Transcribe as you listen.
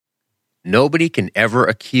nobody can ever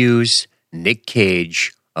accuse Nick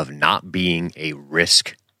Cage of not being a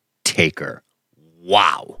risk taker.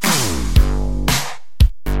 Wow.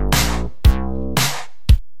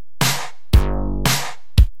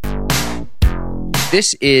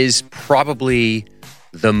 This is probably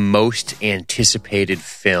the most anticipated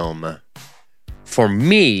film for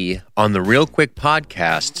me on the Real Quick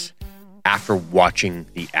podcast after watching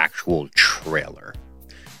the actual trailer.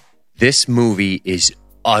 This movie is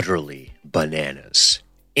utterly bananas.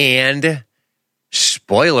 And,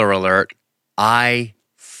 spoiler alert, I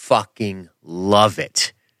fucking love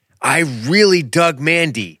it. I really dug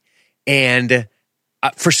Mandy. And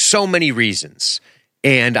for so many reasons.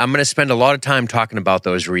 And I'm going to spend a lot of time talking about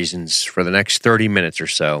those reasons for the next 30 minutes or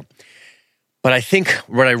so. But I think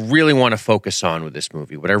what I really want to focus on with this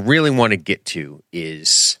movie, what I really want to get to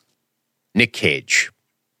is Nick Cage.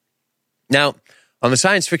 Now, on the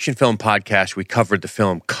Science Fiction Film Podcast, we covered the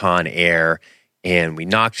film Con Air, and we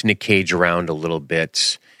knocked Nick Cage around a little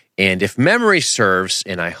bit. And if memory serves,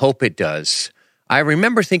 and I hope it does, I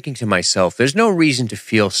remember thinking to myself, there's no reason to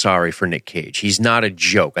feel sorry for Nick Cage. He's not a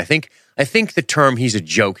joke. I think the term "he's a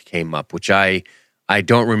joke" came up, which I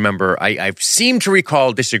don't remember. I seem to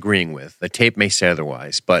recall disagreeing with. The tape may say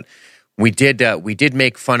otherwise, but we did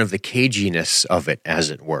make fun of the caginess of it,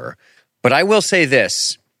 as it were. But I will say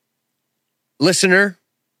this, listener,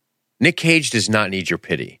 Nick Cage does not need your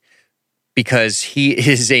pity because he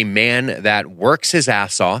is a man that works his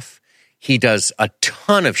ass off. He does a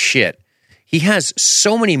ton of shit. He has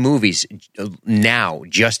so many movies now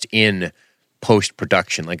just in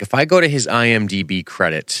post-production. Like if I go to his IMDb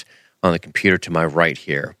credits on the computer to my right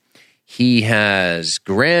here, he has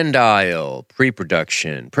Grand Isle,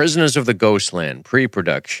 pre-production, Prisoners of the Ghostland,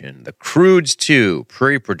 pre-production, The Croods 2,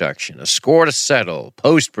 pre-production, A Score to Settle,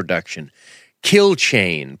 post-production, Kill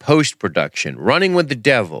Chain, post-production, Running with the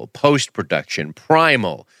Devil, post-production,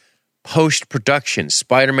 Primal, post-production,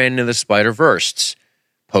 Spider-Man Into the Spider-Verse,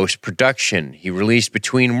 post-production. He released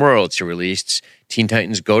Between Worlds. He released Teen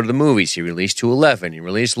Titans Go to the Movies. He released 211. He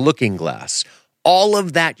released Looking Glass. All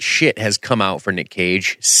of that shit has come out for Nick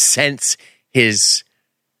Cage since his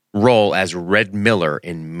role as Red Miller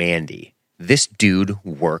in Mandy. This dude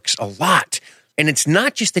works a lot. And it's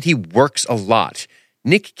not just that he works a lot.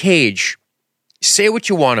 Nick Cage, say what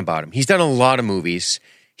you want about him. He's done a lot of movies.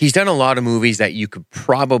 He's done a lot of movies that you could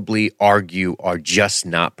probably argue are just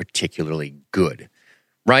not particularly good.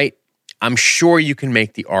 Right? I'm sure you can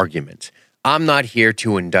make the argument. I'm not here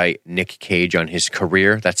to indict Nick Cage on his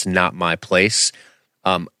career. That's not my place.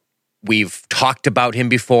 We've talked about him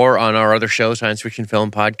before on our other show, Science Fiction Film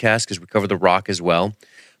Podcast, because we cover The Rock as well.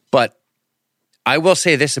 But I will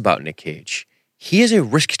say this about Nick Cage. He is a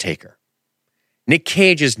risk taker. Nick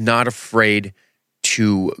Cage is not afraid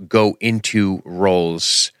to go into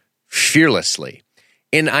roles fearlessly.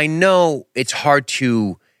 And I know it's hard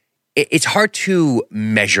to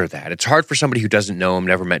measure that. It's hard for somebody who doesn't know him,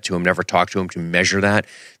 never met to him, never talked to him to measure that.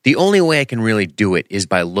 The only way I can really do it is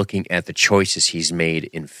by looking at the choices he's made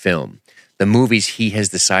in film, the movies he has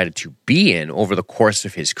decided to be in over the course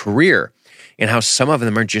of his career, and how some of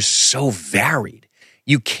them are just so varied.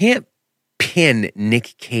 You can't pin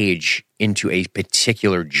Nick Cage into a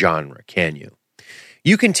particular genre, can you?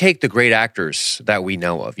 You can take the great actors that we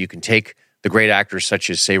know of. You can take the great actors such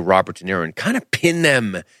as, say, Robert De Niro and kind of pin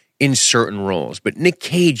them in certain roles. But Nick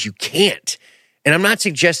Cage, you can't. And I'm not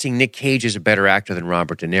suggesting Nick Cage is a better actor than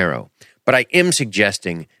Robert De Niro, but I am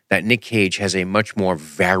suggesting that Nick Cage has a much more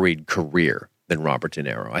varied career than Robert De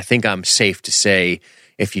Niro. I think I'm safe to say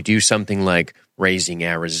if you do something like Raising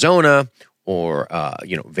Arizona or,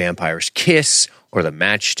 Vampire's Kiss or The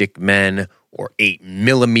Matchstick Men or 8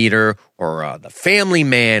 Millimeter or The Family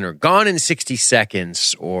Man or Gone in 60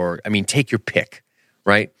 Seconds or, take your pick,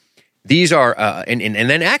 right? These are, and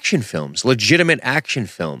then action films, legitimate action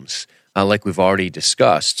films, like we've already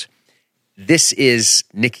discussed. This is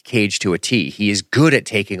Nick Cage to a T. He is good at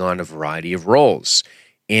taking on a variety of roles.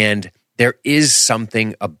 And there is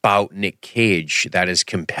something about Nick Cage that is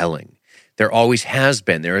compelling. There always has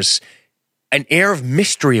been. There's an air of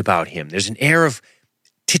mystery about him. There's an air of,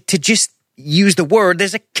 to just use the word,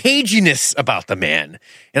 there's a caginess about the man.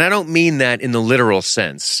 And I don't mean that in the literal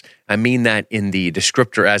sense. I mean that in the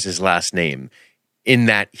descriptor as his last name, in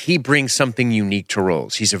that he brings something unique to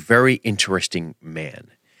roles. He's a very interesting man.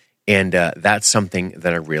 And that's something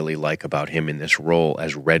that I really like about him in this role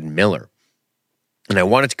as Red Miller. And I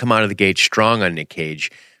wanted to come out of the gate strong on Nick Cage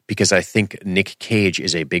because I think Nick Cage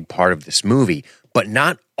is a big part of this movie, but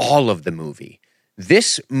not all of the movie.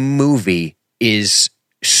 This movie is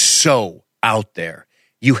so out there.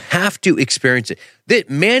 You have to experience it.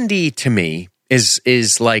 Mandy, to me,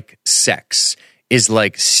 is like sex, is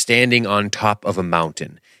like standing on top of a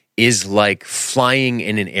mountain, is like flying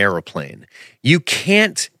in an airplane. You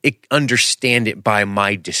can't understand it by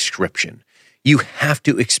my description. You have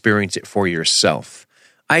to experience it for yourself.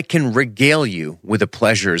 I can regale you with the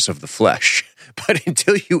pleasures of the flesh, but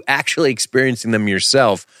until you actually experiencing them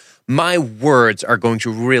yourself, my words are going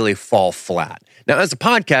to really fall flat. Now, as a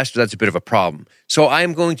podcaster, that's a bit of a problem. So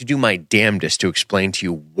I'm going to do my damnedest to explain to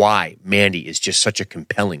you why Mandy is just such a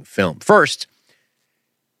compelling film. First,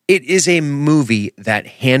 it is a movie that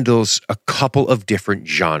handles a couple of different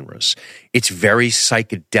genres. It's very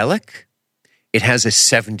psychedelic. It has a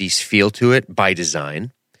 70s feel to it by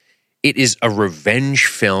design. It is a revenge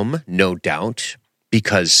film, no doubt,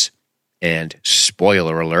 because, and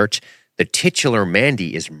spoiler alert, the titular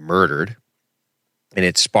Mandy is murdered, and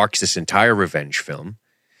it sparks this entire revenge film.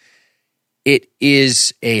 It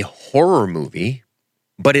is a horror movie,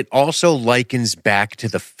 but it also likens back to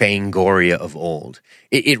the Fangoria of old.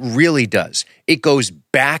 It really does. It goes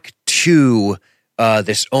back to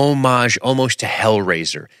this homage almost to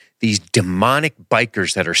Hellraiser, these demonic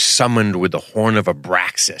bikers that are summoned with the horn of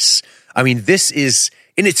Abraxas. I mean, this is,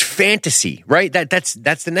 and it's fantasy, right? That's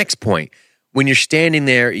the next point. When you're standing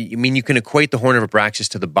there, I mean, you can equate the horn of Abraxas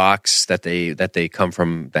to the box that they come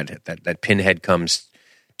from, that Pinhead comes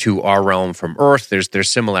to our realm from Earth.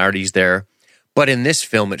 There's similarities there. But in this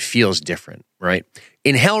film, it feels different, right?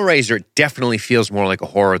 In Hellraiser, it definitely feels more like a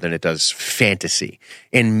horror than it does fantasy.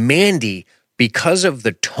 In Mandy, because of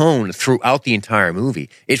the tone throughout the entire movie,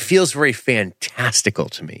 it feels very fantastical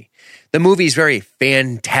to me. The movie is very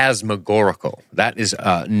phantasmagorical. That is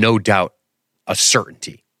no doubt a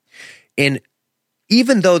certainty. And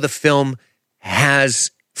even though the film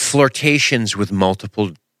has flirtations with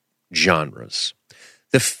multiple genres,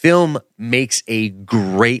 the film makes a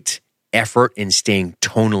great effort in staying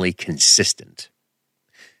tonally consistent.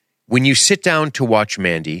 When you sit down to watch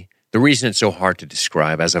Mandy, the reason it's so hard to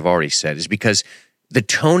describe, as I've already said, is because the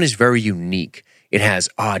tone is very unique. It has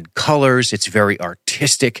odd colors. It's very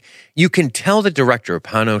artistic. You can tell the director,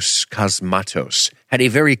 Panos Cosmatos, had a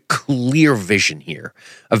very clear vision here,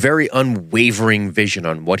 a very unwavering vision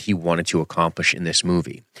on what he wanted to accomplish in this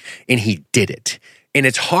movie. And he did it. And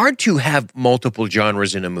it's hard to have multiple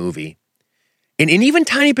genres in a movie and even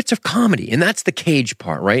tiny bits of comedy. And that's the Cage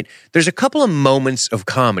part, right? There's a couple of moments of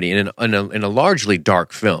comedy in a largely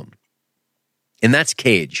dark film. And that's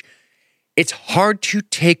Cage. It's hard to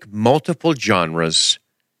take multiple genres.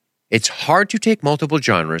 It's hard to take multiple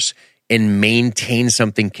genres and maintain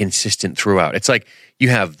something consistent throughout. It's like you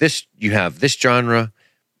have this genre,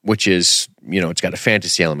 which is, it's got a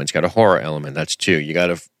fantasy element, it's got a horror element. That's 2. You got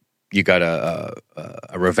a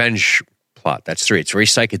revenge plot. That's 3. It's very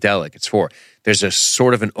psychedelic. It's 4. There's a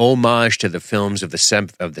sort of an homage to the films of the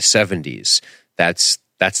 70s.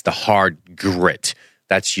 That's the hard grit.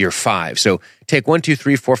 That's year 5. So take 1, 2,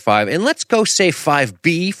 3, 4, 5, and let's go say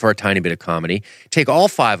 5B for a tiny bit of comedy. Take all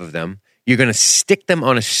 5 of them. You're going to stick them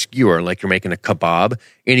on a skewer like you're making a kebab,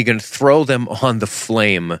 and you're going to throw them on the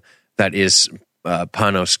flame that is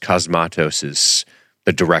Panos Cosmatos'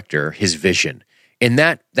 the director, his vision. And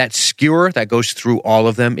that skewer that goes through all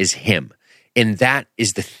of them is him. And that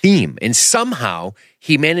is the theme. And somehow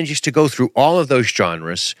he manages to go through all of those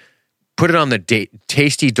genres, put it on the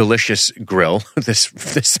tasty, delicious grill.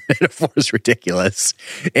 This metaphor is ridiculous.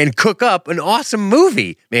 And cook up an awesome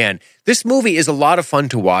movie. Man, this movie is a lot of fun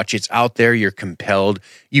to watch. It's out there. You're compelled.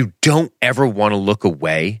 You don't ever want to look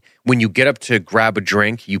away. When you get up to grab a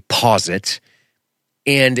drink, you pause it.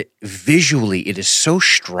 And visually, it is so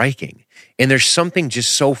striking. And there's something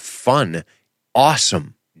just so fun,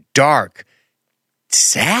 awesome, dark,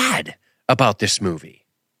 sad about this movie.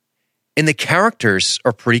 And the characters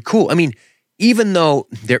are pretty cool. I mean, even though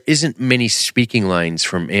there isn't many speaking lines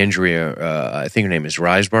from Andrea, I think her name is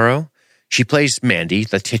Riseborough, she plays Mandy,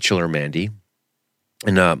 the titular Mandy,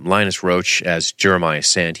 and Linus Roach as Jeremiah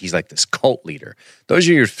Sand. He's like this cult leader. Those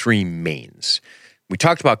are your 3 mains. We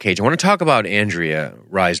talked about Cage. I want to talk about Andrea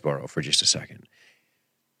Riseborough for just a second.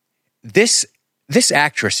 This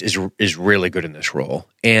actress is really good in this role,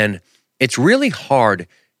 and it's really hard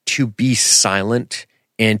to be silent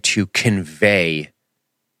and to convey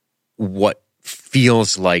what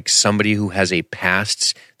feels like somebody who has a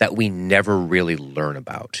past that we never really learn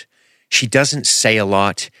about. She doesn't say a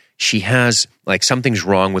lot. She has, like, something's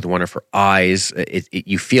wrong with one of her eyes.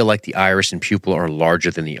 You feel like the iris and pupil are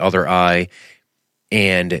larger than the other eye.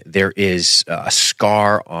 And there is a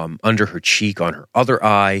scar under her cheek on her other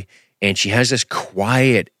eye. And she has this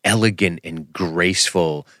quiet, elegant, and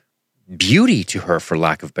graceful beauty to her, for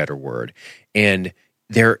lack of a better word. And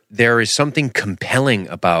there is something compelling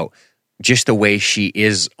about just the way she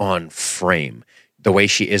is on frame, the way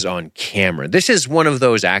she is on camera. This is one of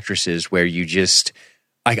those actresses where you just,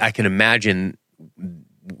 I can imagine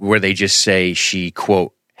where they just say she,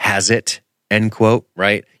 quote, has it, end quote,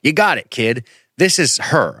 right? You got it, kid. This is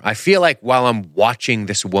her. I feel like while I'm watching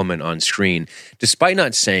this woman on screen, despite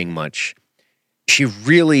not saying much, she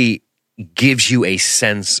really gives you a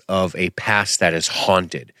sense of a past that is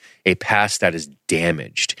haunted, a past that is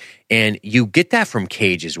damaged. And you get that from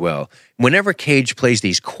Cage as well. Whenever Cage plays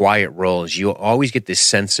these quiet roles, you always get this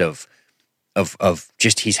sense of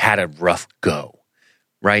just he's had a rough go,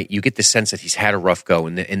 right? You get the sense that he's had a rough go.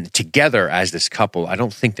 And together as this couple, I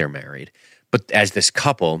don't think they're married, but as this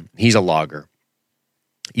couple, he's a logger.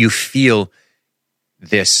 You feel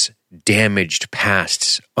this damaged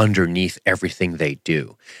pasts underneath everything they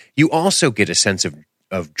do. You also get a sense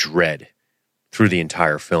of dread through the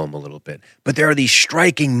entire film a little bit. But there are these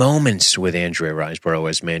striking moments with Andrea Riseborough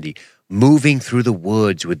as Mandy moving through the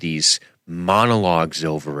woods with these monologues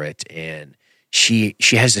over it. And she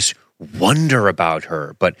has this wonder about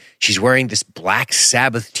her, but she's wearing this Black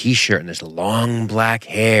Sabbath t-shirt and this long black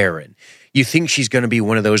hair. And you think she's going to be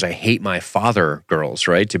one of those I hate my father girls,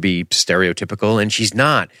 right? To be stereotypical. And she's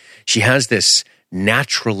not. She has this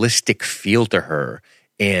naturalistic feel to her.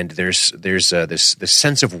 And there's this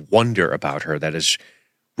sense of wonder about her that is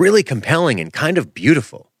really compelling and kind of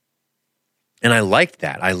beautiful. And I liked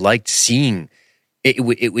that. I liked seeing it.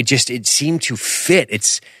 It seemed to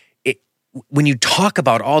fit. When you talk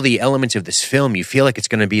about all the elements of this film, you feel like it's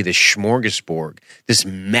going to be this smorgasbord, this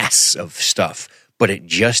mess of stuff, but it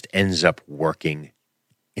just ends up working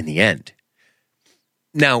in the end.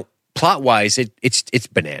 Now, plot-wise, it's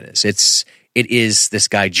bananas. It is this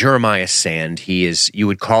guy, Jeremiah Sand. He is, you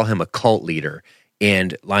would call him a cult leader.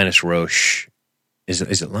 And Linus Roche, is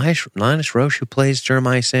it Linus Roche who plays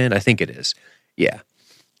Jeremiah Sand? I think it is. Yeah.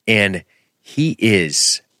 And he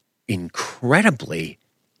is incredibly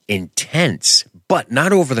intense, but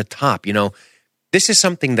not over the top. You know, this is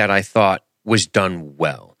something that I thought was done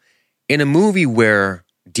well. In a movie where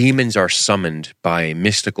demons are summoned by a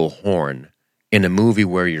mystical horn, in a movie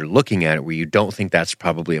where you're looking at it where you don't think that's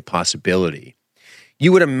probably a possibility,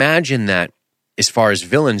 you would imagine that as far as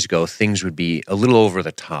villains go, things would be a little over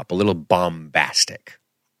the top, a little bombastic.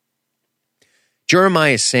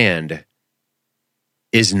 Jeremiah Sand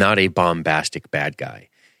is not a bombastic bad guy.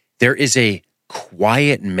 There is a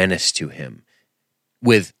quiet menace to him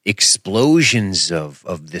with explosions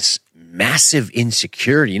of this massive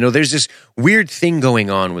insecurity. You know, there's this weird thing going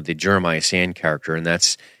on with the Jeremiah Sand character, and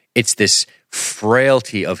it's this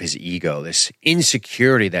frailty of his ego, this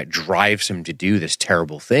insecurity that drives him to do this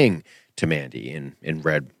terrible thing to Mandy, and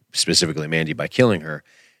Red specifically Mandy, by killing her,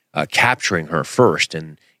 capturing her first,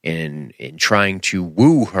 and trying to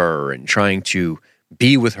woo her and trying to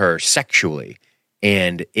be with her sexually.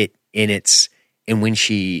 And when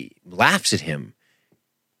she laughs at him,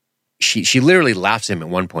 she literally laughs at him at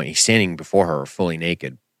one point. He's standing before her fully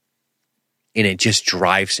naked. And it just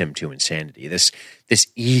drives him to insanity, this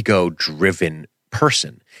ego-driven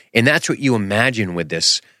person. And that's what you imagine with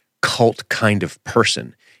this cult kind of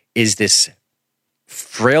person, is this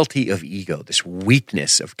frailty of ego, this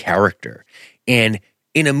weakness of character. And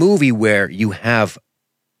in a movie where you have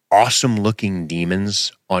awesome-looking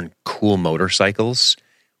demons on cool motorcycles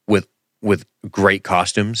with great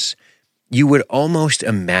costumes, you would almost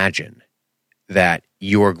imagine that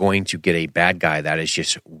you are going to get a bad guy that is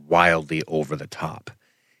just wildly over the top.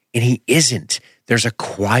 And he isn't. There's a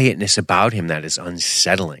quietness about him that is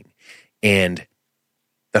unsettling. And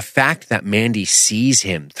the fact that Mandy sees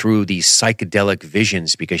him through these psychedelic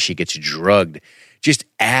visions because she gets drugged just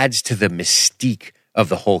adds to the mystique of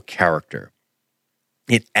the whole character.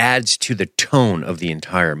 It adds to the tone of the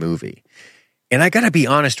entire movie. And I got to be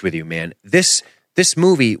honest with you, man. This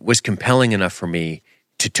movie was compelling enough for me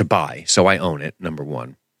to buy, so I own it, number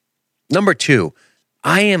one. Number two,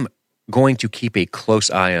 I am going to keep a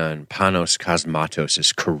close eye on Panos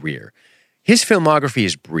Cosmatos' career. His filmography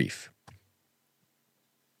is brief.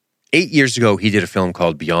 8 years ago, he did a film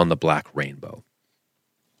called Beyond the Black Rainbow.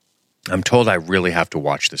 I'm told I really have to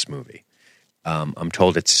watch this movie. I'm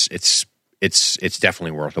told it's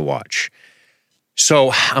definitely worth a watch.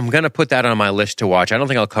 So I'm going to put that on my list to watch. I don't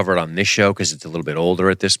think I'll cover it on this show because it's a little bit older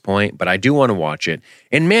at this point, but I do want to watch it.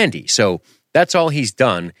 And Mandy, so that's all he's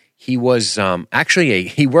done. He was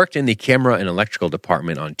he worked in the camera and electrical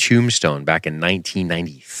department on Tombstone back in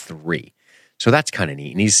 1993. So that's kind of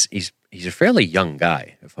neat. And he's a fairly young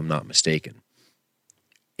guy, if I'm not mistaken.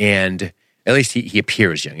 And at least he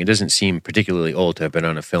appears young. He doesn't seem particularly old to have been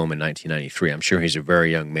on a film in 1993. I'm sure he's a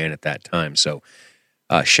very young man at that time. So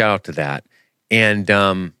shout out to that. And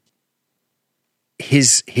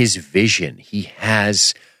his vision, he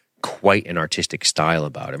has quite an artistic style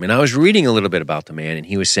about him. And I was reading a little bit about the man, and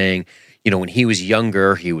he was saying, when he was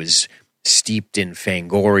younger, he was steeped in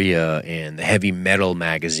Fangoria and the heavy metal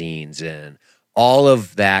magazines and all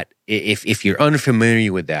of that. If you're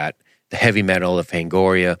unfamiliar with that, the heavy metal, the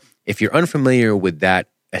Fangoria, if you're unfamiliar with that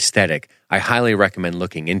aesthetic, I highly recommend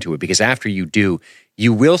looking into it, because after you do,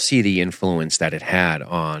 you will see the influence that it had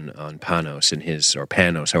on Panos and or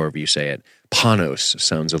Panos, however you say it. Panos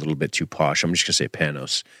sounds a little bit too posh. I'm just going to say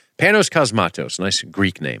Panos. Panos Cosmatos, nice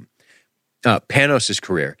Greek name. Panos'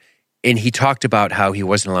 career. And he talked about how he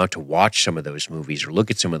wasn't allowed to watch some of those movies or look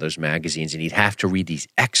at some of those magazines, and he'd have to read these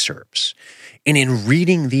excerpts. And in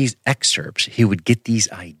reading these excerpts, he would get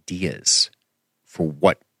these ideas for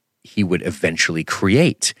what he would eventually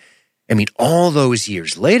create. I mean, all those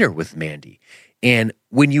years later with Mandy. And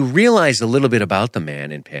when you realize a little bit about the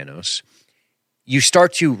man in Panos, you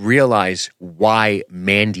start to realize why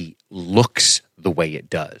Mandy looks the way it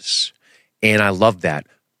does. And I love that.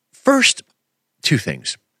 First, two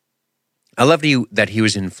things. I love that he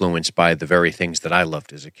was influenced by the very things that I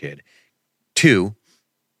loved as a kid. Two,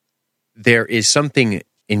 there is something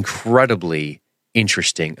incredibly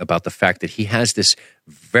interesting about the fact that he has this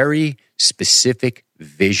very specific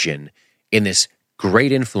vision in this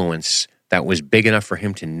great influence that was big enough for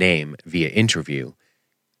him to name via interview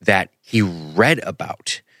that he read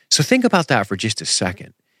about. So think about that for just a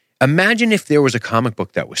second. Imagine if there was a comic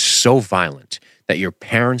book that was so violent that your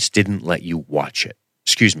parents didn't let you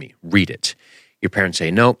read it. Your parents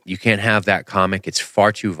say, no, you can't have that comic. It's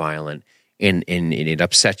far too violent, and it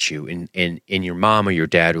upsets you. And your mom or your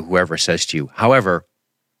dad or whoever says to you, however,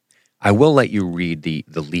 I will let you read the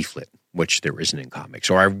leaflet, which there isn't in comics,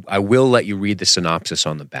 or I will let you read the synopsis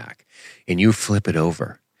on the back. And you flip it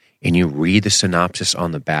over and you read the synopsis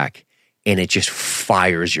on the back, and it just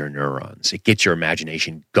fires your neurons. It gets your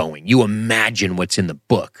imagination going. You imagine what's in the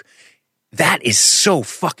book. That is so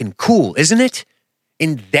fucking cool, isn't it?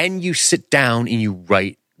 And then you sit down and you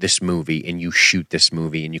write this movie and you shoot this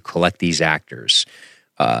movie and you collect these actors,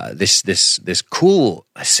 this cool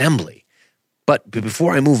assembly. But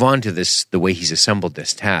before I move on to this, the way he's assembled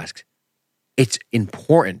this task, it's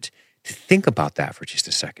important to think about that for just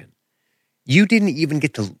a second. You didn't even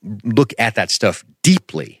get to look at that stuff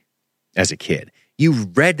deeply as a kid. You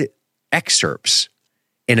read excerpts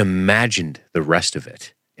and imagined the rest of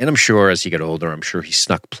it. And I'm sure as he got older, I'm sure he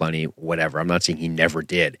snuck plenty, whatever. I'm not saying he never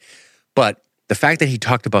did. But the fact that he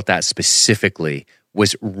talked about that specifically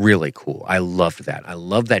was really cool. I loved that. I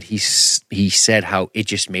love that he said how it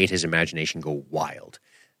just made his imagination go wild.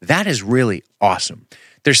 That is really awesome.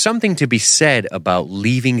 There's something to be said about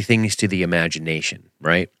leaving things to the imagination,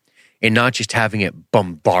 right? And not just having it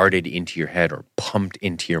bombarded into your head or pumped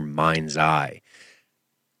into your mind's eye.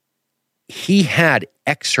 He had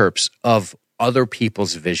excerpts of other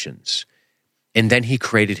people's visions, and then he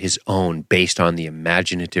created his own based on the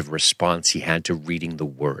imaginative response he had to reading the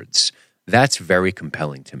words. That's very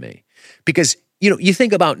compelling to me. Because, you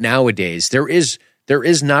think about nowadays, there is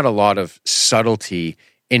not a lot of subtlety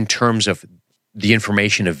in terms of the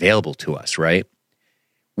information available to us, right?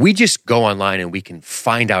 We just go online and we can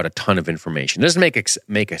find out a ton of information. It doesn't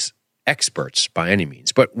make us experts by any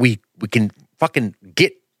means, but we can fucking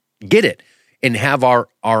get it and have our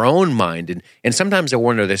own mind. And sometimes I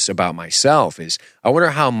wonder this about myself is I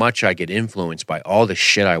wonder how much I get influenced by all the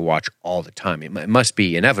shit I watch all the time. It must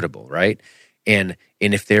be inevitable, right? And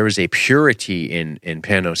if there is a purity in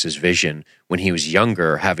Panos' vision when he was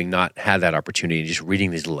younger, having not had that opportunity, just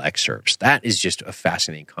reading these little excerpts, that is just a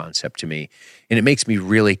fascinating concept to me. And it makes me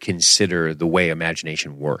really consider the way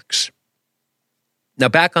imagination works. Now,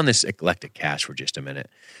 back on this eclectic cast for just a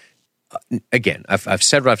minute. Again, I've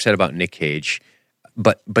said what I've said about Nick Cage,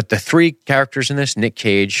 but the three characters in this, Nick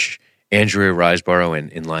Cage, Andrea Riseborough,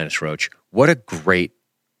 and Linus Roach, what a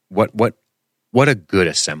good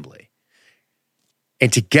assembly.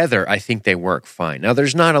 And together, I think they work fine. Now,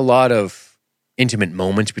 there's not a lot of intimate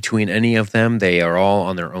moments between any of them. They are all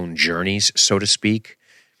on their own journeys, so to speak.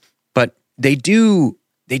 But they do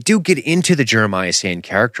get into the Jeremiah Sand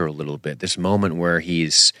character a little bit. This moment where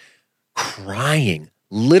he's crying,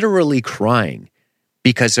 literally crying,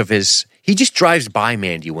 because of he just drives by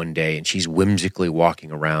Mandy one day and she's whimsically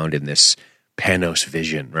walking around in this Panos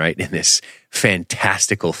vision, right? In this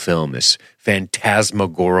fantastical film, this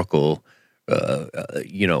phantasmagorical,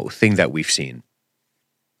 thing that we've seen.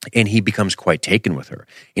 And he becomes quite taken with her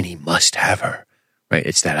and he must have her, right?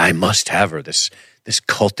 It's that I must have her, this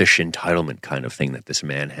cultish entitlement kind of thing that this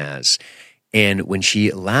man has. And when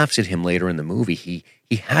she laughs at him later in the movie, he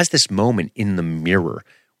has this moment in the mirror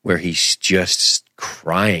where he's just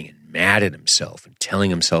crying and mad at himself and telling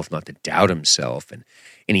himself not to doubt himself. And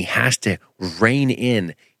he has to rein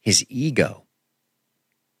in his ego.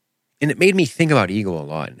 And it made me think about ego a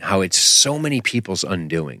lot and how it's so many people's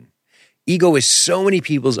undoing. Ego is so many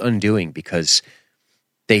people's undoing because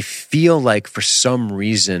they feel like for some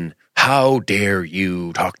reason, how dare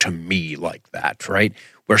you talk to me like that, right?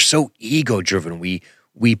 We're so ego-driven.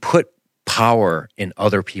 We put power in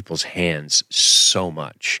other people's hands so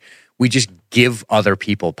much. We just give other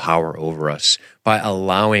people power over us by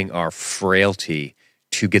allowing our frailty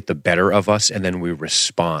to get the better of us, and then we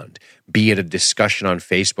respond. Be it a discussion on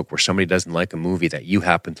Facebook where somebody doesn't like a movie that you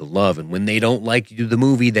happen to love, and when they don't like the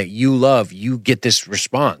movie that you love, you get this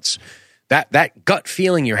response. That gut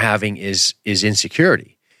feeling you're having is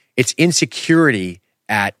insecurity. It's insecurity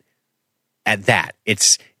at that.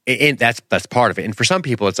 That's part of it. And for some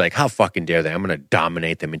people, it's like, how fucking dare they? I'm going to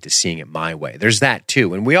dominate them into seeing it my way. There's that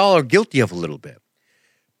too, and we all are guilty of a little bit.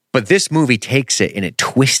 But this movie takes it and it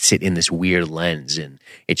twists it in this weird lens, and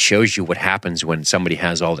it shows you what happens when somebody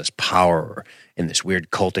has all this power and this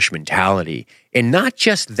weird cultish mentality. And not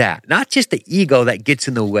just that, not just the ego that gets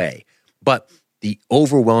in the way, but the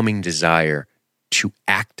overwhelming desire to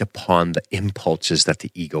act upon the impulses that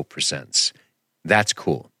the ego presents. That's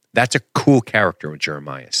cool. That's a cool character with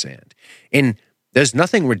Jeremiah Sand. And there's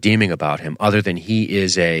nothing redeeming about him other than he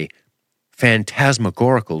is a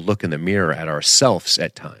phantasmagorical look in the mirror at ourselves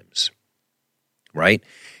at times, right?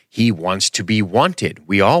 He wants to be wanted.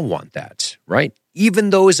 We all want that, right? Even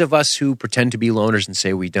those of us who pretend to be loners and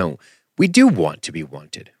say we don't, we do want to be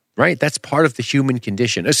wanted, right? That's part of the human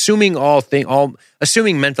condition. Assuming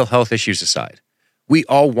mental health issues aside, we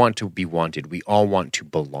all want to be wanted. We all want to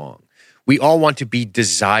belong. We all want to be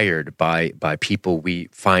desired by people we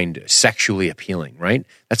find sexually appealing, right?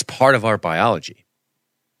 That's part of our biology.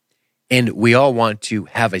 And we all want to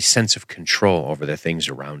have a sense of control over the things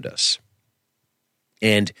around us.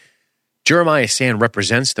 And Jeremiah Sand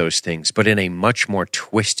represents those things, but in a much more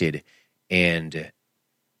twisted and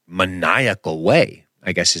maniacal way,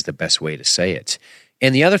 I guess is the best way to say it.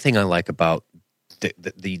 And the other thing I like about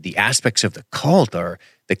the aspects of the cult are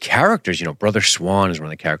the characters. You know, Brother Swan is one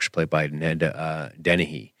of the characters played by Ned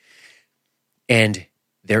Dennehy. And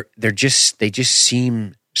they just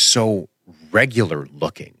seem so regular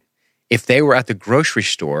looking. If they were at the grocery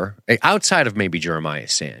store, outside of maybe Jeremiah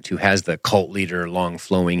Sand, who has the cult leader, long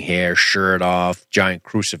flowing hair, shirt off, giant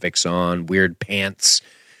crucifix on, weird pants,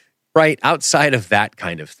 right? Outside of that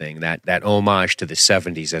kind of thing, that homage to the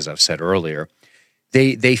 70s, as I've said earlier,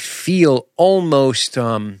 they feel almost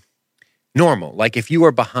normal. Like if you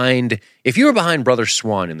were behind Brother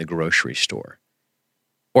Swan in the grocery store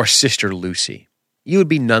or Sister Lucy, you would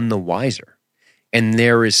be none the wiser. And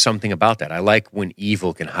there is something about that. I like when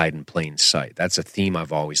evil can hide in plain sight. That's a theme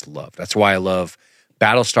I've always loved. That's why I love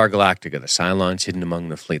Battlestar Galactica, the Cylons hidden among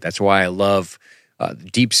the fleet. That's why I love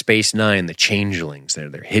Deep Space Nine, the changelings.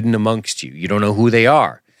 They're hidden amongst you. You don't know who they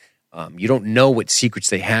are. You don't know what secrets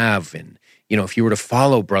they have. And, you know, if you were to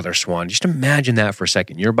follow Brother Swan, just imagine that for a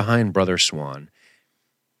second. You're behind Brother Swan,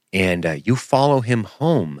 and you follow him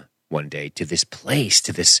home one day to this place,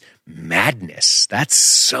 to this madness. That's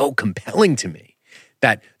so compelling to me.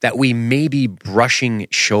 That we may be brushing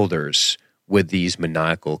shoulders with these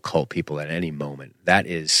maniacal cult people at any moment. That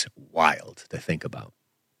is wild to think about.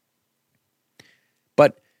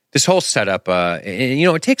 But this whole setup, and, you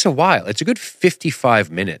know, it takes a while. It's a good 55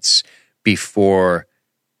 minutes before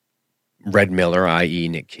Red Miller, i.e.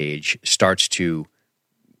 Nick Cage, starts to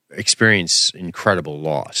experience incredible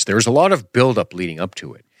loss. There's a lot of buildup leading up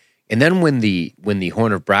to it. And then when the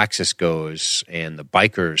Horn of Braxis goes and the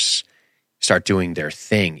bikers start doing their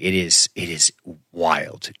thing, it is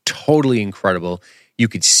wild, totally incredible. You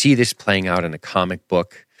could see this playing out in a comic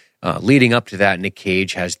book. Leading up to that, Nick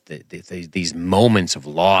Cage has these moments of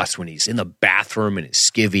loss when he's in the bathroom in his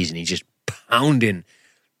skivvies and he's just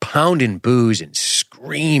pounding booze and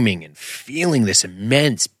screaming and feeling this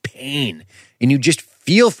immense pain. And you just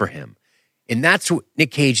feel for him. And that's what Nick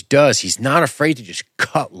Cage does. He's not afraid to just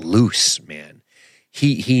cut loose, man.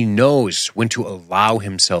 He knows when to allow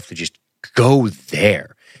himself to just go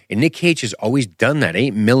there. And Nick Cage has always done that.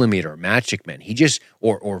 8 Millimeter, Magic Man. He just,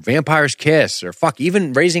 or Vampire's Kiss, or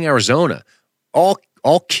even Raising Arizona. All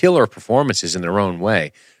killer performances in their own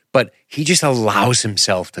way. But he just allows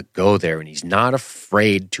himself to go there, and he's not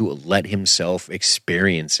afraid to let himself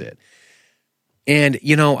experience it. And,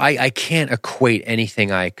 you know, I can't equate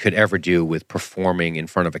anything I could ever do with performing in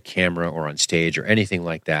front of a camera or on stage or anything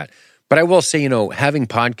like that. But I will say, you know, having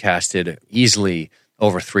podcasted easily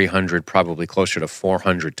over 300, probably closer to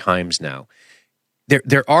 400 times now,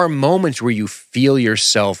 there are moments where you feel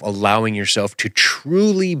yourself allowing yourself to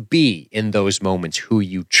truly be in those moments who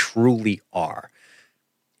you truly are.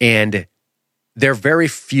 And they're very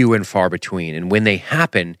few and far between. And when they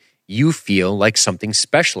happen, you feel like something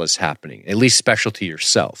special is happening, at least special to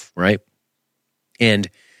yourself, right? And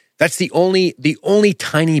that's the only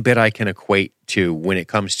tiny bit I can equate to when it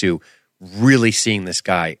comes to really seeing this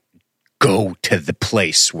guy go to the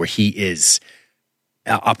place where he is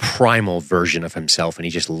a primal version of himself and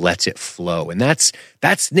he just lets it flow. And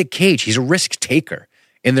that's Nick Cage. He's a risk taker.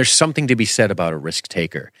 And there's something to be said about a risk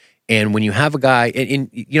taker. And when you have a guy,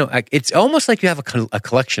 it's almost like you have a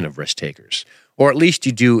collection of risk takers, or at least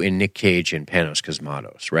you do in Nick Cage and Panos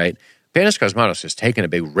Cosmatos, right? Panos Cosmatos has taken a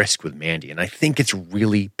big risk with Mandy, and I think it's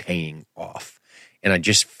really paying off. And I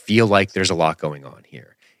just feel like there's a lot going on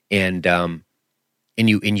here. And in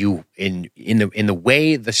the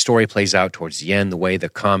way the story plays out towards the end, the way the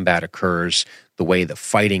combat occurs, the way the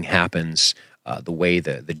fighting happens, the way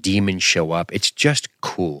the demons show up, it's just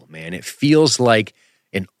cool, man. It feels like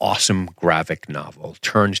an awesome graphic novel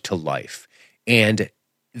turned to life. And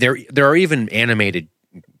there are even animated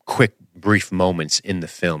quick brief moments in the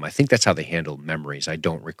film. I think that's how they handle memories. I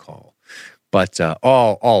don't recall. But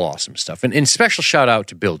all awesome stuff. And special shout out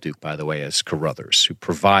to Bill Duke, by the way, as Carruthers, who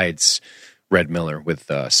provides Red Miller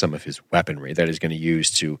with some of his weaponry that he's going to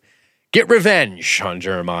use to get revenge on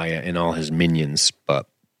Jeremiah and all his minions. But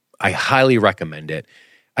I highly recommend it.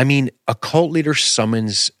 I mean, a cult leader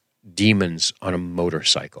summons demons on a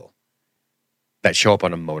motorcycle that show up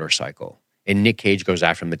on a motorcycle. And Nick Cage goes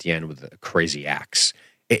after him at the end with a crazy axe.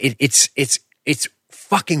 It's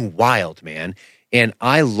fucking wild, man. And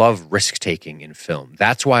I love risk-taking in film.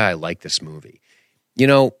 That's why I like this movie. You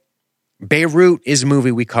know, Beirut is a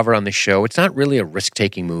movie we cover on the show. It's not really a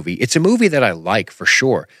risk-taking movie. It's a movie that I like for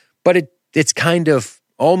sure. But it's kind of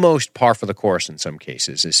almost par for the course in some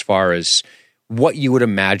cases as far as what you would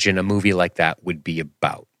imagine a movie like that would be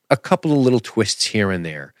about. A couple of little twists here and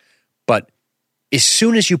there. But as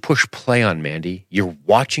soon as you push play on Mandy, you're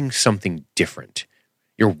watching something different.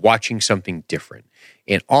 You're watching something different.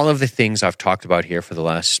 And all of the things I've talked about here for the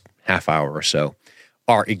last half hour or so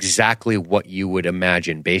are exactly what you would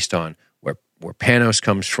imagine based on where Panos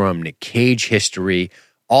comes from, Nick Cage history.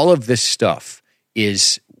 All of this stuff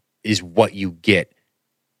is what you get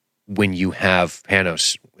when you have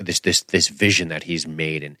Panos, this vision that he's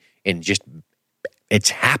made and just it's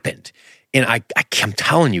happened. And I'm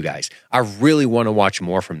telling you guys, I really want to watch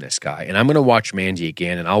more from this guy. And I'm going to watch Mandy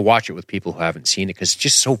again, and I'll watch it with people who haven't seen it because it's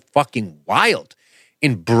just so fucking wild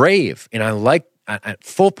and brave. And I like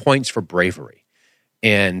full points for bravery.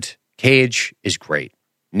 And Cage is great.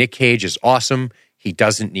 Nick Cage is awesome. He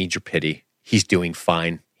doesn't need your pity. He's doing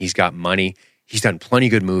fine. He's got money. He's done plenty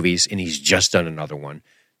of good movies, and he's just done another one.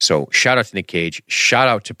 So shout out to Nick Cage. Shout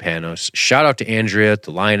out to Panos. Shout out to Andrea,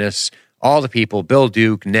 to Linus, all the people, Bill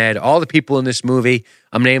Duke, Ned, all the people in this movie.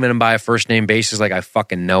 I'm naming them by a first name basis like I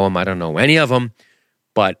fucking know them. I don't know any of them,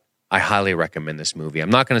 but I highly recommend this movie.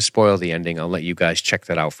 I'm not going to spoil the ending. I'll let you guys check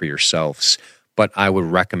that out for yourselves, but I would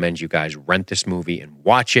recommend you guys rent this movie and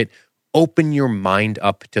watch it. Open your mind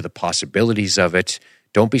up to the possibilities of it.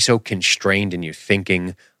 Don't be so constrained in your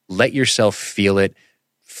thinking. Let yourself feel it.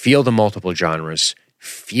 Feel the multiple genres.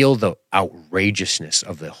 Feel the outrageousness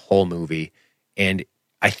of the whole movie. And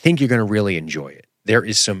I think you're going to really enjoy it. There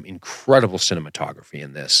is some incredible cinematography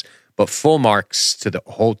in this, but full marks to the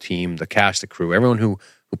whole team, the cast, the crew, everyone who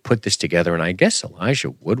put this together. And I guess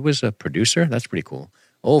Elijah Wood was a producer. That's pretty cool.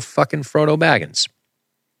 Old fucking Frodo Baggins.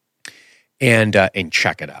 And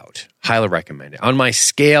check it out. Highly recommend it. On my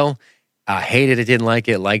scale, hated it, didn't like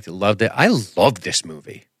it, liked it, loved it. I love this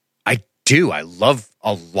movie. I do. I love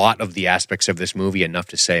a lot of the aspects of this movie enough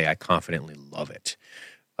to say I confidently love it.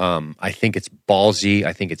 I think it's ballsy.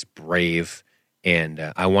 I think it's brave.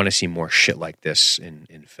 And I want to see more shit like this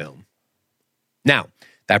in film. Now,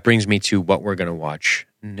 that brings me to what we're going to watch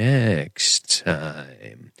next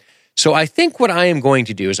time. So I think what I am going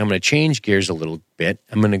to do is I'm going to change gears a little bit.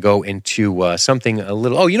 I'm going to go into something a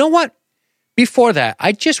little... Oh, you know what? Before that,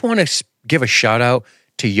 I just want to give a shout out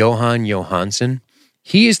to Johan Johansson.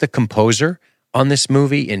 He is the composer on this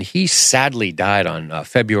movie, and he sadly died on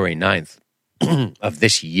February 9th of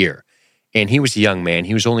this year. And he was a young man.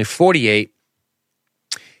 He was only 48.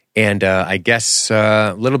 And I guess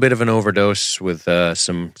a little bit of an overdose with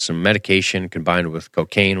some medication combined with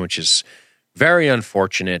cocaine, which is very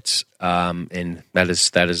unfortunate. And that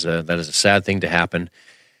is a sad thing to happen.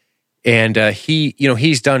 And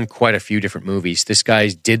he's done quite a few different movies. This guy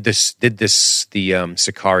did the Sicario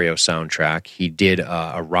soundtrack. He did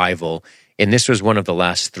Arrival, And this was one of the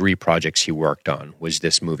last 3 projects he worked on, was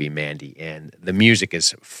this movie, Mandy. And the music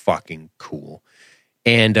is fucking cool.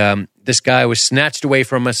 And this guy was snatched away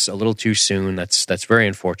from us a little too soon. That's very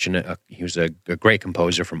unfortunate. He was a great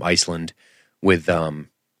composer from Iceland with a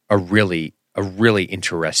really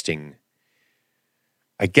interesting,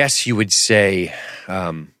 I guess you would say,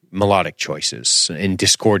 melodic choices and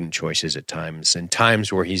discordant choices at times, and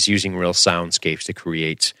times where he's using real soundscapes to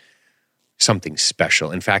create something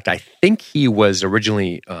special. In fact, I think he was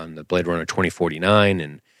originally on the Blade Runner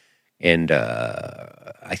 2049, and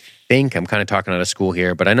I think I'm kind of talking out of school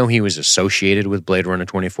here, but I know he was associated with Blade Runner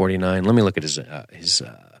 2049. Let me look at his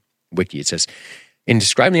wiki. It says, in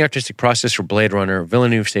describing the artistic process for Blade Runner,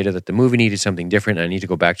 Villeneuve stated that the movie needed something different. I need to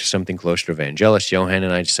go back to something closer to Vangelis. Johan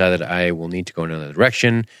and I decided I will need to go in another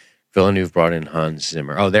direction. Villeneuve brought in Hans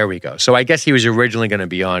Zimmer. Oh, there we go. So I guess he was originally going to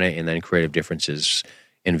be on it, and then creative differences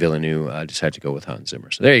in Villeneuve decided to go with Hans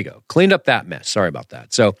Zimmer. So there you go. Cleaned up that mess. Sorry about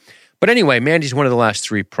that. So, but anyway, Mandy's one of the last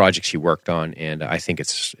 3 projects he worked on, and I think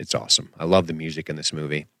it's awesome. I love the music in this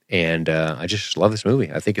movie, and I just love this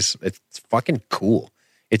movie. I think it's fucking cool.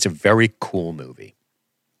 It's a very cool movie.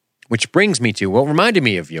 Which brings me to what reminded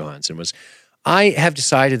me of Johansson was I have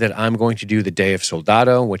decided that I'm going to do The Day of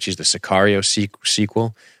Soldado, which is the Sicario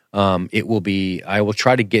sequel. I will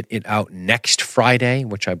try to get it out next Friday,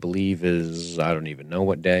 which I believe is, I don't even know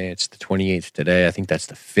what day. It's the 28th today. I think that's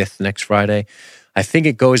the 5th next Friday. I think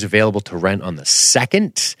it goes available to rent on the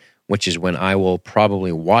 2nd, which is when I will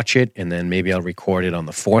probably watch it, and then maybe I'll record it on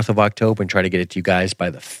the 4th of October and try to get it to you guys by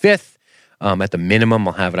the 5th. At the minimum,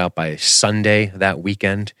 I'll have it out by Sunday that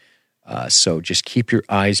weekend. So just keep your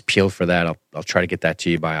eyes peeled for that. I'll try to get that to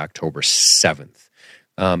you by October 7th.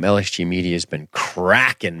 LSG Media has been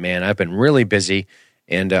cracking, man. I've been really busy,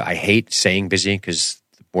 and I hate saying busy because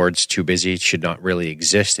the word's too busy. It should not really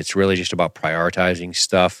exist. It's really just about prioritizing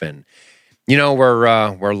stuff. And, you know,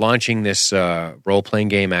 we're launching this role-playing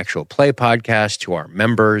game actual play podcast to our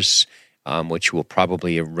members, which will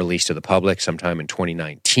probably release to the public sometime in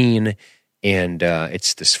 2019. And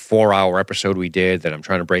it's this 4-hour episode we did that I'm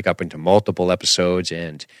trying to break up into multiple episodes.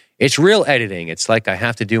 And it's real editing. It's like I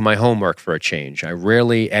have to do my homework for a change. I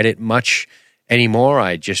rarely edit much anymore.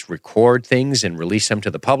 I just record things and release them to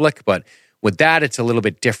the public. But with that, it's a little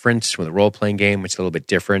bit different. With a role-playing game, it's a little bit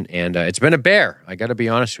different. And it's been a bear. I got to be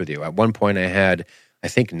honest with you. At one point, I had, I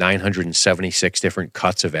think, 976 different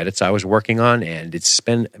cuts of edits I was working on. And it's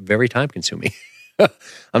been very time-consuming.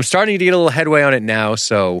 I'm starting to get a little headway on it now,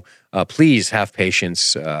 so please have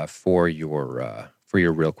patience for your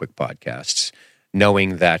Real Quick podcasts,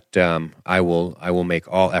 knowing that I will make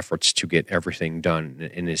all efforts to get everything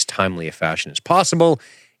done in as timely a fashion as possible.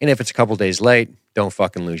 And if it's a couple days late, don't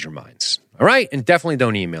fucking lose your minds. All right? And definitely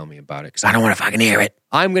don't email me about it because I don't want to fucking hear it.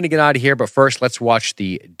 I'm going to get out of here, but first, let's watch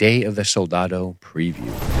the Day of the Soldado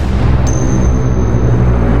preview.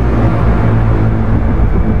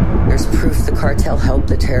 There's proof the cartel helped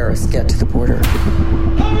the terrorists get to the border.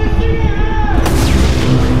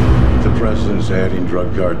 The president's adding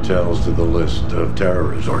drug cartels to the list of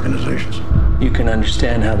terrorist organizations. You can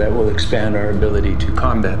understand how that will expand our ability to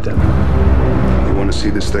combat them. You want to see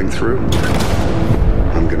this thing through?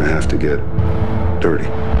 I'm going to have to get dirty.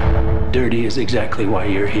 Dirty is exactly why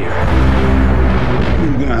you're here.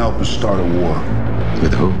 You're going to help us start a war.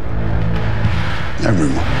 With who?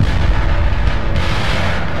 Everyone.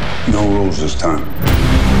 No rules this time.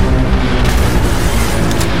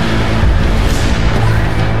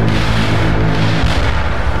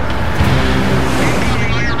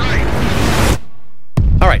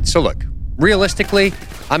 All right, so look, realistically,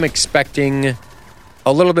 I'm expecting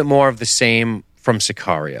a little bit more of the same from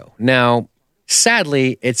Sicario. Now,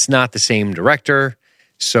 sadly, it's not the same director,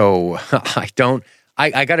 so I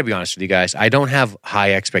got to be honest with you guys, I don't have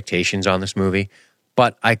high expectations on this movie.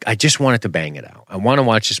 But I just wanted to bang it out. I want to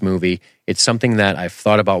watch this movie. It's something that I've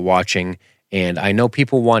thought about watching, and I know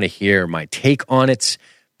people want to hear my take on it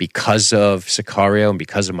because of Sicario and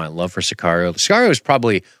because of my love for Sicario. Sicario is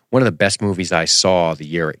probably one of the best movies I saw the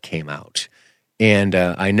year it came out. And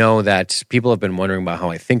I know that people have been wondering about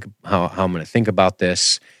how I'm going to think about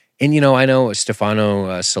this. And, you know, I know Stefano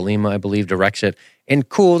Sollima, I believe, directs it. And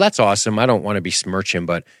cool, that's awesome. I don't want to besmirch him,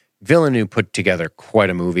 but Villeneuve put together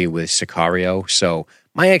quite a movie with Sicario, so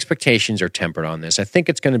my expectations are tempered on this. I think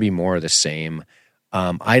it's going to be more of the same.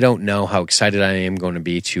 I don't know how excited I am going to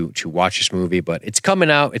be to watch this movie, but it's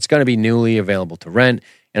coming out. It's going to be newly available to rent,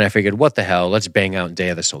 and I figured, what the hell, let's bang out Day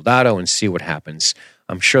of the Soldado and see what happens.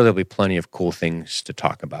 I'm sure there'll be plenty of cool things to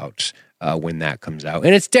talk about when that comes out.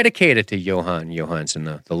 And it's dedicated to Johan Johansson,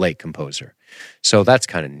 the late composer. So that's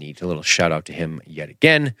kind of neat. A little shout out to him yet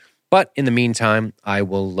again. But in the meantime, I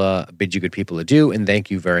will bid you good people adieu and thank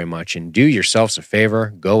you very much. And do yourselves a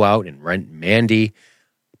favor, go out and rent Mandy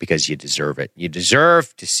because you deserve it. You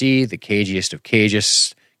deserve to see the cagiest of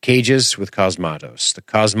cages with Cosmatos. The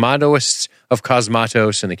Cosmatoists of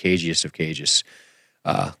Cosmatos and the cagiest of cages.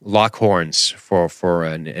 Lock horns for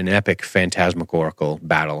an epic phantasmagorical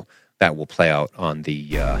battle that will play out on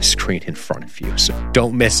the screen in front of you. So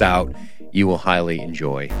don't miss out. You will highly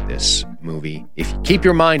enjoy this movie if you keep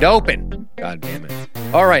your mind open. God damn it.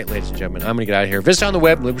 All right, ladies and gentlemen, I'm going to get out of here. Visit on the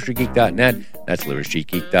web, libertystreetgeek.net. That's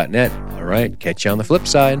libertystreetgeek.net. All right, catch you on the flip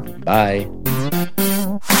side. Bye.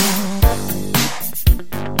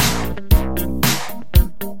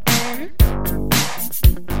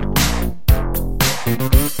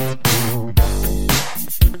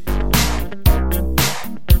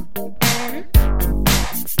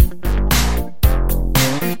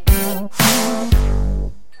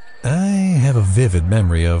 Vivid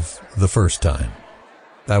memory of the first time.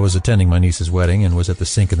 I was attending my niece's wedding and was at the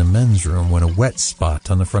sink in the men's room when a wet spot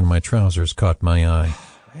on the front of my trousers caught my eye.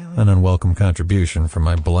 An unwelcome contribution from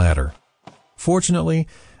my bladder. Fortunately,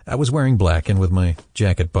 I was wearing black and with my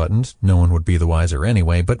jacket buttoned. No one would be the wiser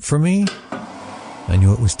anyway, but for me, I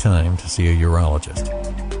knew it was time to see a urologist.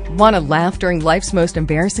 Want to laugh during life's most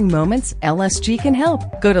embarrassing moments? LSG can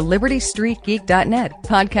help. Go to libertystreetgeek.net.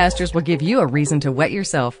 Podcasters will give you a reason to wet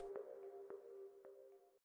yourself.